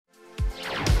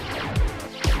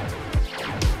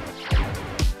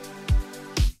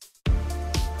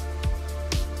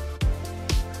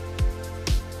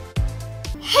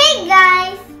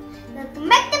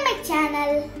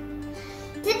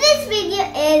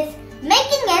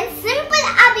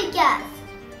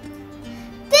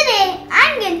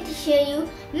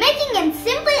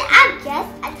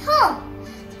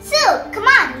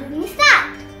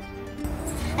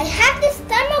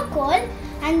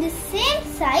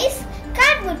nice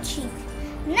cardboard sheet.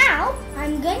 Now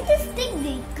I'm going to stick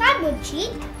the cardboard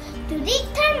sheet to the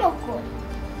thermocol.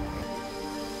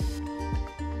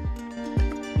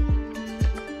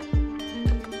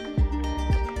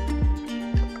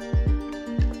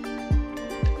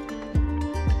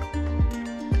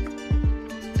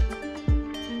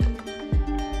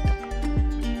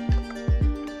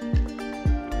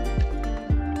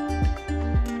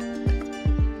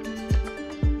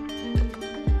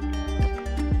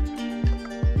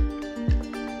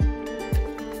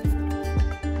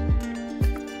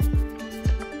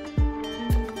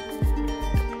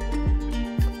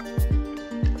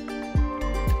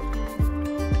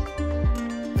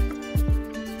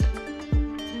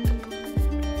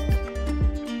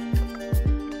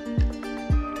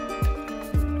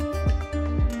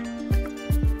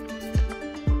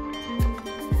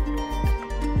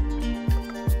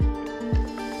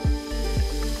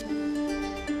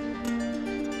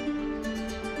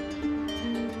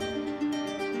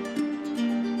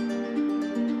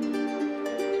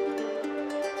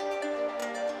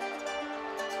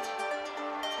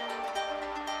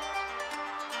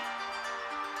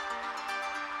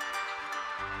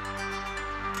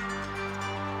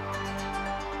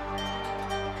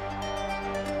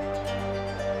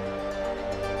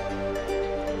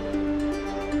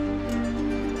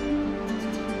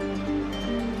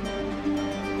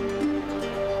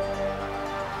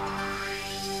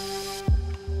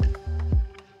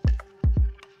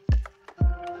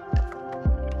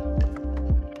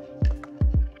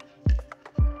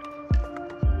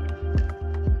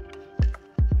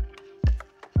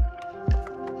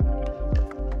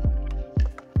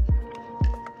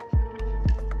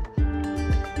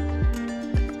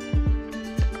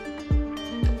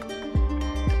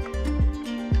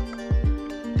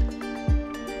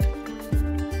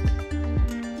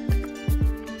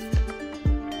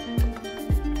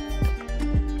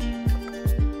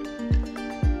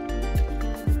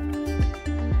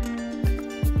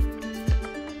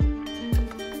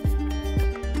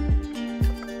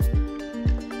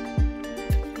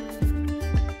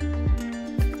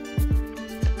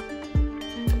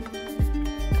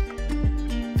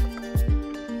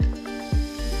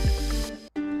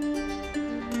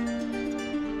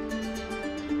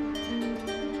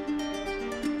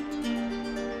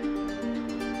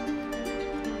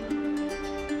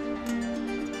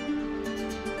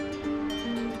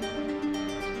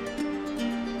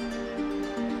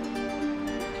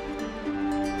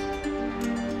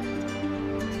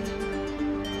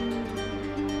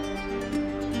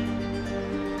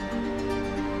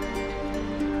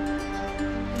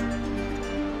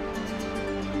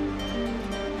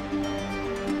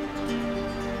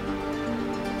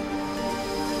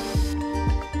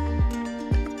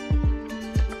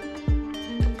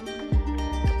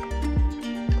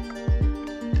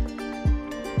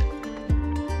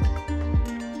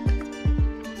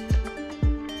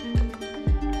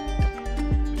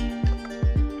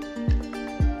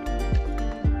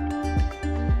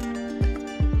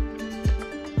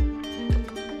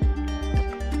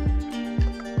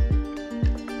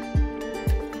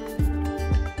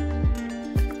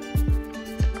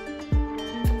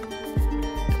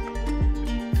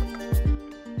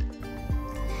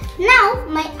 Now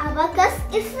my abacus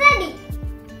is ready.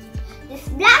 These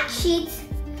black sheets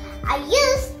I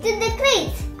used to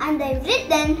decorate, and I've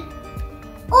written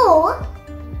O,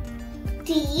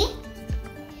 T,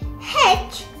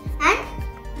 H and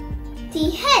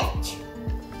TH.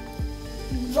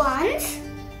 Ones,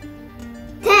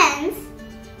 tens,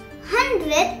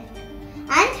 hundred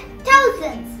and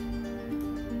thousands.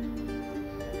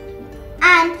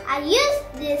 And I used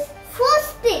these 4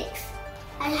 sticks.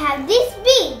 I have these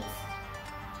beads.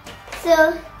 So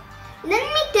let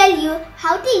me tell you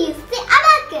how to use the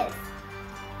abacus.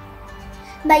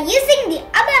 By using the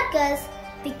abacus,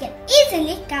 we can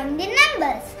easily count the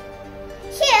numbers.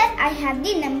 Here I have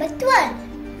the number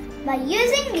 12. By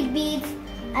using the beads,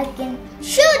 I can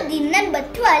show the number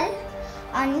 12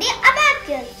 on the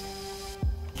abacus.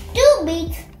 2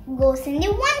 beads goes in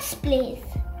the ones place.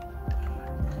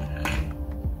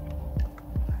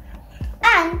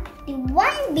 And the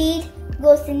 1 bead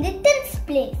goes in the tens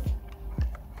place.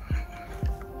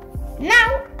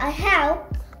 Now I have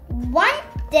 1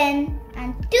 10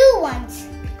 and 2 ones.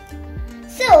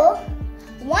 So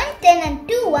 1 10 and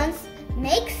 2 ones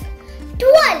makes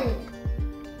 12.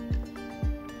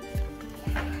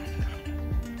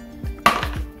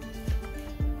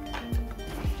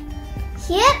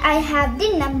 Here I have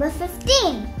the number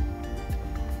 15.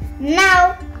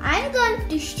 Now I am going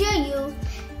to show you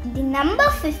the number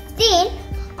 15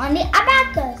 on the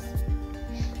abacus.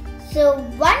 So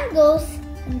 1 goes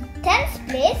in tens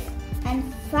place and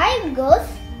 5 goes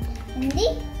in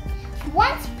the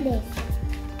ones place.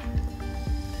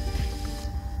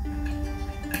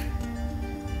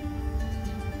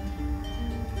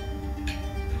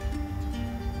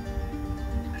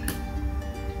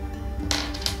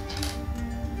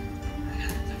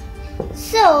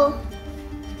 So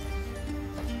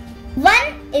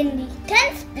 1 in the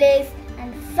tens place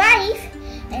and 5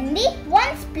 in the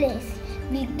ones place.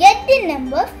 We get the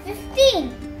number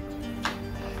 15.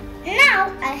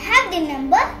 Now I have the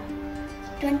number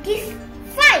 25.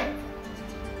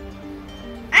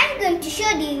 I'm going to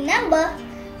show the number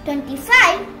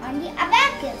 25 on the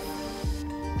abacus.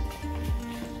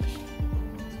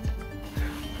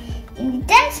 In the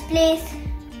tens place,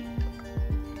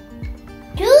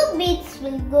 2 beads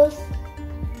will go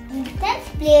in the tens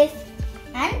place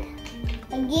and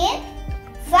again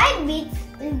 5 beads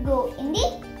will go in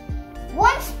the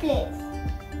ones place.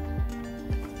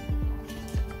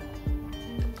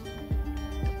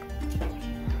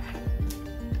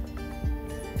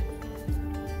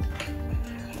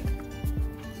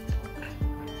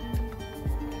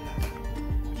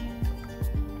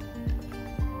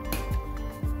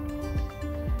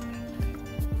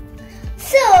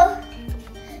 So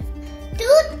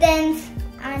 2 tens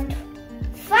and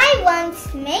 5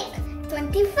 ones make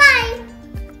 25.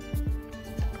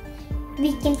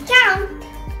 We can count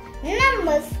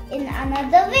numbers in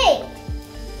another way.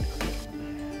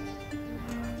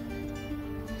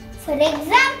 For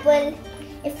example,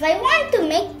 if I want to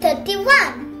make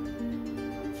 31,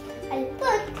 I'll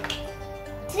put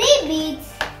 3 beads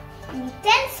in the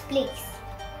tens place.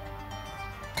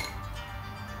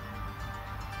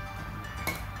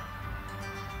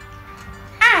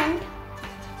 And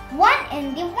 1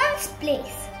 in the ones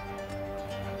place.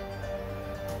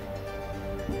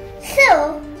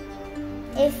 So,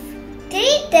 if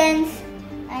 3 tens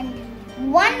and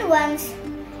 1 ones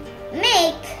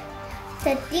make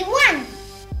 31.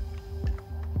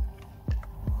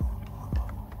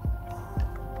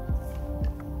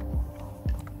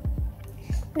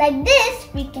 Like this,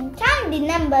 we can count the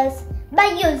numbers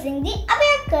by using the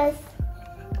abacus.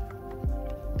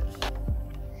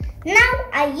 Now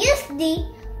I use the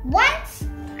ones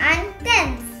and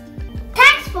tens.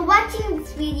 Thanks for watching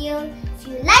this video. If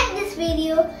you like this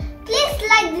video, please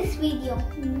like this video.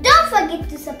 Don't forget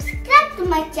to subscribe to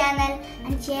my channel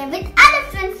and share with other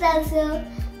friends also.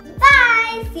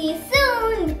 Bye! See you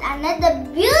soon with another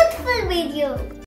beautiful video.